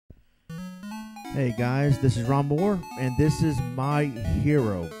Hey guys, this is Ronmower, and this is my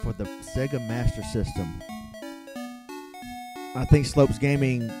hero for the Sega Master System. I think Slopes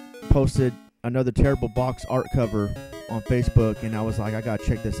Gaming posted another terrible box art cover on Facebook, and I was like, I gotta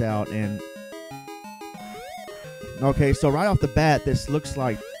check this out. And okay, so right off the bat, this looks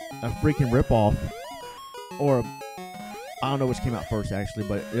like a freaking ripoff, or I don't know which came out first actually,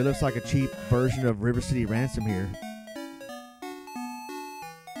 but it looks like a cheap version of River City Ransom here.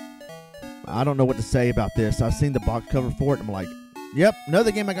 I don't know what to say about this. I've seen the box cover for it, and I'm like, yep,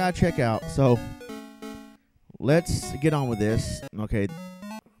 another game I gotta check out. So let's get on with this. Okay,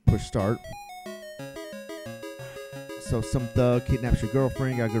 push start. So some thug kidnaps your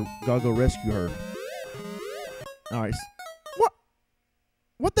girlfriend. Gotta go rescue her. All right.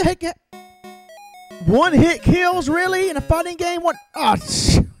 What the heck? One hit kills, really, in a fighting game? What? Oh, I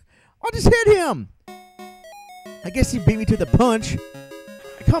just hit him. I guess he beat me to the punch.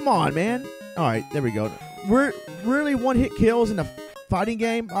 Come on, man. All right, there we go. We're really one-hit kills in a fighting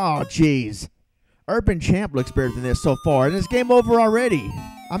game? Oh, jeez. Urban Champ looks better than this so far, and it's game over already.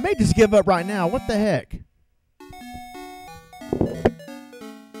 I may just give up right now. What the heck?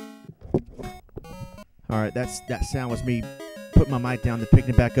 All right, that sound was me putting my mic down, then picking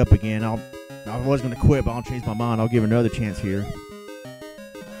it back up again. I was going to quit, but I'll change my mind. I'll give another chance here.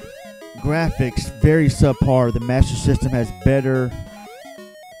 Graphics, very subpar. The Master System has better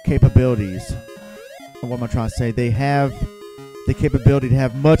capabilities. What am I trying to say? They have the capability to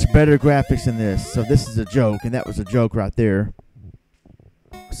have much better graphics than this. So this is a joke, and that was a joke right there.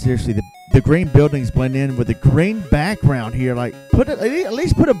 Seriously, the green buildings blend in with the green background here. Like, at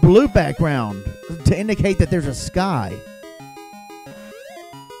least put a blue background to indicate that there's a sky.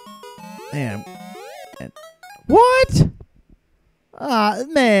 Man, what?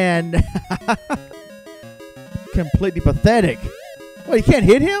 Man, completely pathetic. Well, you can't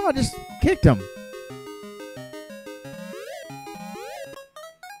hit him? I just kicked him.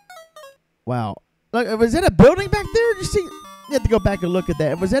 Wow. Look, was that a building back there? You see? You have to go back and look at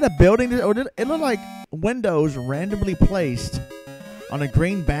that. Was that a building? Or it looked like windows randomly placed on a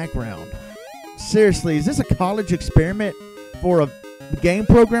green background. Seriously, is this a college experiment for a game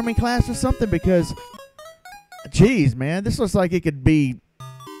programming class or something? Because, geez, man, this looks like it could be.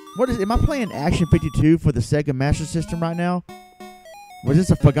 What is? Am I playing Action 52 for the Sega Master System right now? Was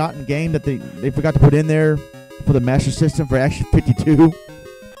this a forgotten game that they forgot to put in there for the Master System for Action 52?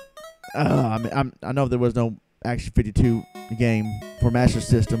 I know there was no Action 52 game for Master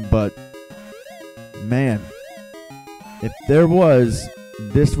System, but man, if there was,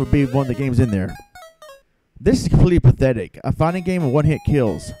 this would be one of the games in there. This is completely pathetic. A fighting game of one-hit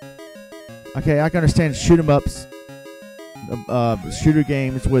kills. Okay, I can understand shoot 'em ups, shooter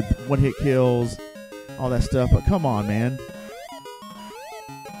games with one-hit kills, all that stuff, but come on, man.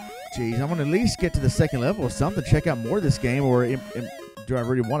 Jeez, I want to at least get to the second level or something. Check out more of this game, or do I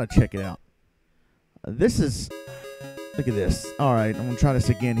really want to check it out? This is... Look at this. All right, I'm going to try this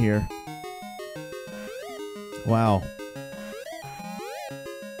again here. Wow.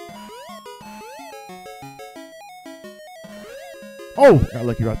 Oh, got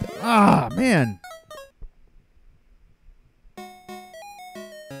lucky right there. Ah, man.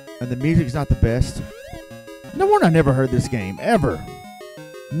 And the music's not the best. No wonder I never heard this game, ever.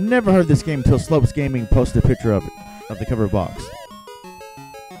 Never heard this game until Slopes Gaming posted a picture of it, of the cover box.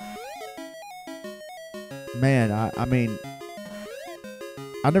 Man, I mean,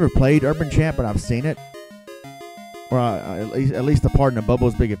 I've never played Urban Champ, but I've seen it. Or at least the part in the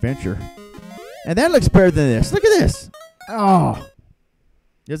Bubbles Big Adventure. And that looks better than this. Look at this. Oh.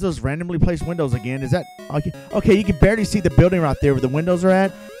 There's those randomly placed windows again. Is that... Okay, you can barely see the building right there where the windows are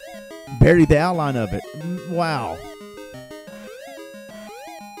at. Barely the outline of it. Wow.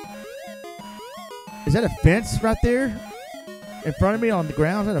 Is that a fence right there in front of me on the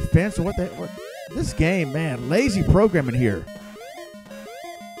ground? Is that a fence or what the heck? This game, man, lazy programming here.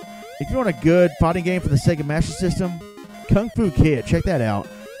 If you want a good fighting game for the Sega Master System, Kung Fu Kid, check that out.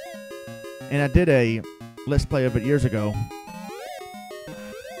 And I did a Let's Play of it years ago.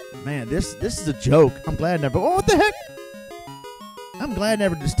 Man, this is a joke. I'm glad I never... Oh, what the heck? I'm glad I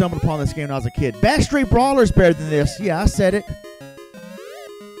never just stumbled upon this game when I was a kid. Backstreet Brawler is better than this. Yeah, I said it.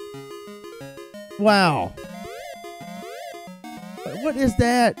 Wow. What is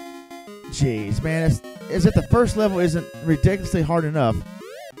that? Jeez, man. Is it the first level isn't ridiculously hard enough?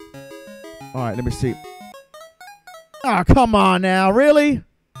 All right, let me see. Oh, come on now. Really?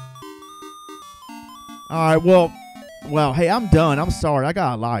 All right, well, hey, I'm done. I'm sorry. I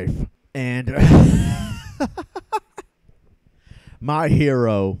got a life. And my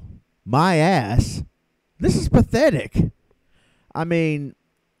hero, my ass. This is pathetic. I mean,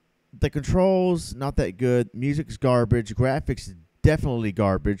 The controls, not that good. Music's garbage. Graphics, definitely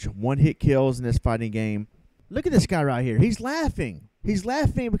garbage. One-hit kills in this fighting game. Look at this guy right here. He's laughing. He's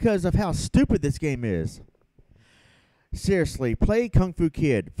laughing because of how stupid this game is. Seriously, play Kung Fu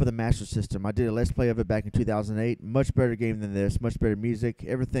Kid for the Master System. I did a Let's Play of it back in 2008. Much better game than this. Much better music.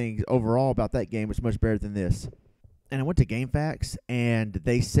 Everything overall about that game was much better than this. And I went to GameFAQs, and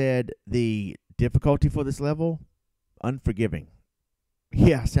they said the difficulty for this level, unforgiving.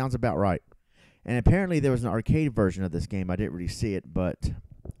 Yeah, sounds about right. And apparently there was an arcade version of this game. I didn't really see it, but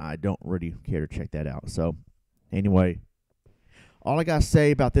I don't really care to check that out. So, anyway, all I got to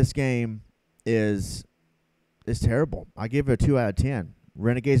say about this game is it's terrible. I give it a 2 out of 10.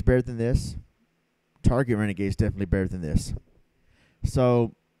 Renegade's better than this. Target Renegade's definitely better than this.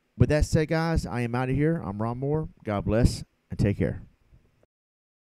 So, with that said, guys, I am out of here. I'm Ronmower. God bless, and take care.